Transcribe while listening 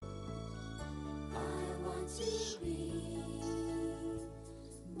to be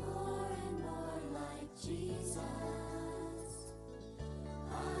more and more like Jesus.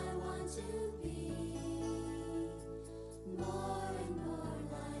 I want to be more and more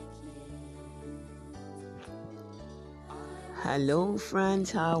like Him. Hello,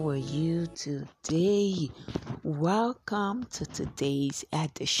 friends. How are you today? Welcome to today's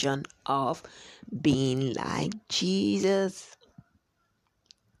edition of Being Like Jesus.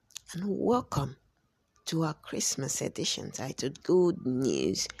 And welcome to our Christmas edition titled Good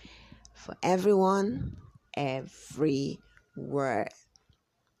News for Everyone, Everywhere.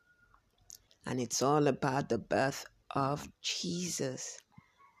 And it's all about the birth of Jesus.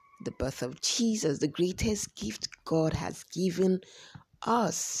 The birth of Jesus, the greatest gift God has given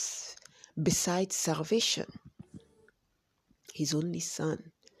us besides salvation, His only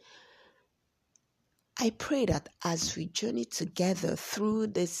Son. I pray that as we journey together through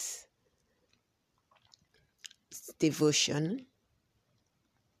this devotion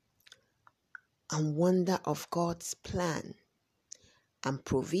and wonder of God's plan and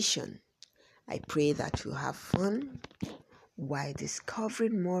provision, I pray that you have fun while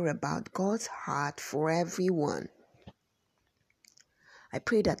discovering more about God's heart for everyone. I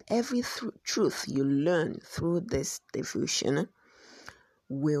pray that every truth you learn through this devotion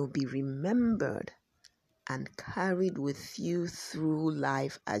will be remembered and carried with you through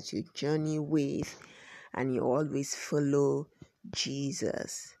life as you journey with and you always follow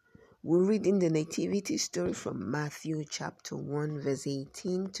Jesus. We're reading the nativity story from Matthew chapter 1 verse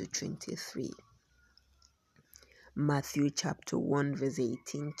 18 to 23. Matthew chapter 1 verse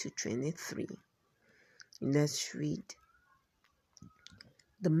 18 to 23. Let's read.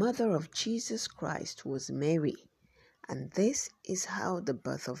 The mother of Jesus Christ was Mary, and this is how the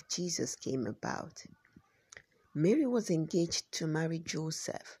birth of Jesus came about. Mary was engaged to marry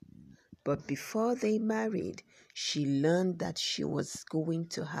Joseph, but before they married, she learned that she was going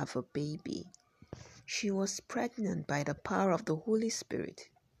to have a baby. She was pregnant by the power of the Holy Spirit.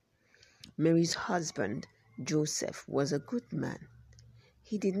 Mary's husband, Joseph, was a good man.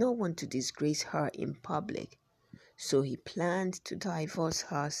 He did not want to disgrace her in public, so he planned to divorce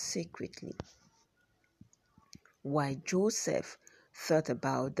her secretly. While Joseph thought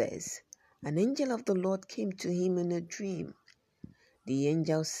about this, an angel of the Lord came to him in a dream. The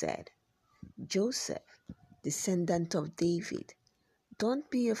angel said, "Joseph, descendant of David, don't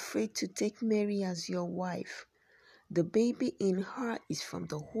be afraid to take Mary as your wife. The baby in her is from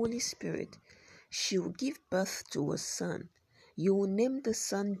the Holy Spirit. She will give birth to a son. You will name the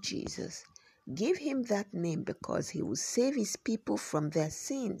son Jesus. Give him that name because he will save his people from their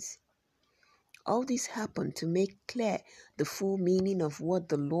sins." All this happened to make clear the full meaning of what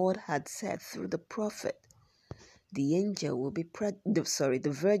the Lord had said through the prophet. The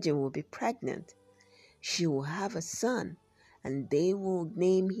virgin will be pregnant. She will have a son, and they will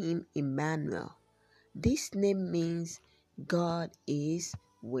name him Emmanuel. This name means God is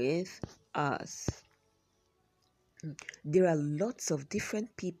with us. There are lots of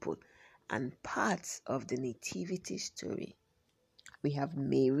different people and parts of the nativity story. We have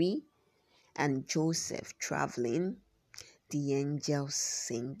Mary and Joseph traveling, the angels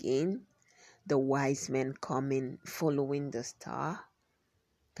singing, the wise men coming, following the star.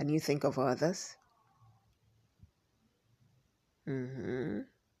 Can you think of others?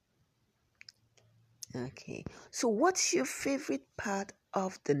 Okay. So what's your favorite part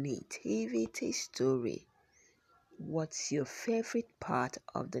of the nativity story? What's your favorite part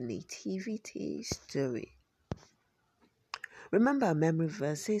of the nativity story? Remember our memory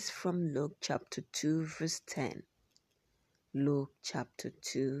verses from Luke chapter 2 verse 10. Luke chapter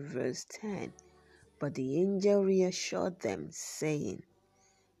 2 verse 10. But the angel reassured them, saying,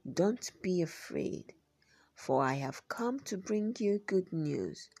 "Don't be afraid, for I have come to bring you good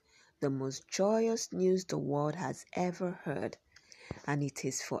news, the most joyous news the world has ever heard, and it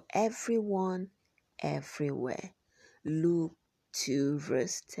is for everyone, everywhere." Luke 2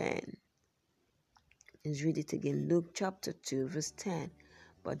 verse 10. Let's read it again. Luke chapter 2 verse 10.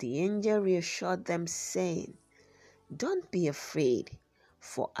 But the angel reassured them, saying, "Don't be afraid,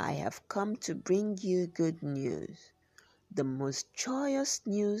 for I have come to bring you good news, the most joyous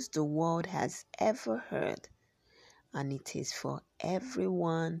news the world has ever heard, and it is for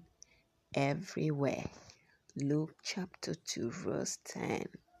everyone, everywhere." Luke chapter 2 verse 10.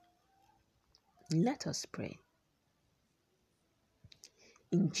 Let us pray.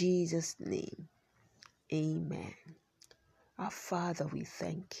 In Jesus' name, amen. Our Father, we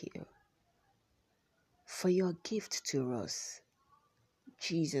thank you for your gift to us,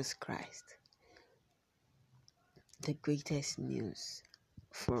 Jesus Christ, the greatest news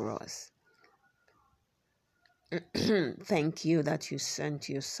for us. Thank you that you sent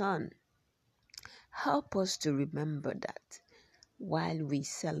your Son. Help us to remember that while we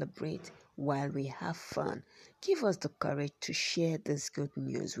celebrate, while we have fun. Give us the courage to share this good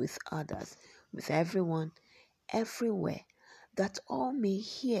news with others, with everyone, everywhere, that all may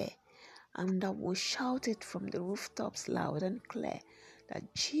hear and that will shout it from the rooftops loud and clear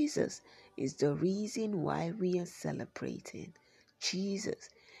that Jesus is the reason why we are celebrating. Jesus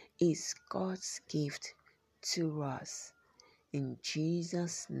is God's gift to us. In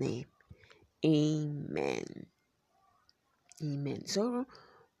Jesus' name, amen. Amen. So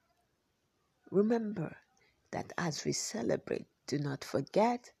remember that as we celebrate, do not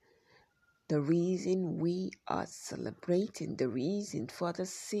forget the reason we are celebrating, the reason for the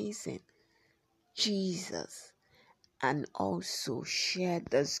season, Jesus, and also share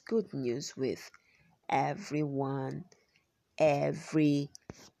this good news with everyone, everywhere,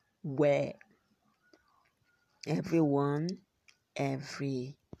 everyone,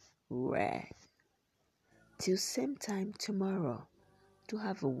 everywhere. Till same time tomorrow. Do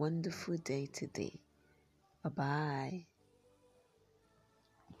have a wonderful day today. Bye-bye.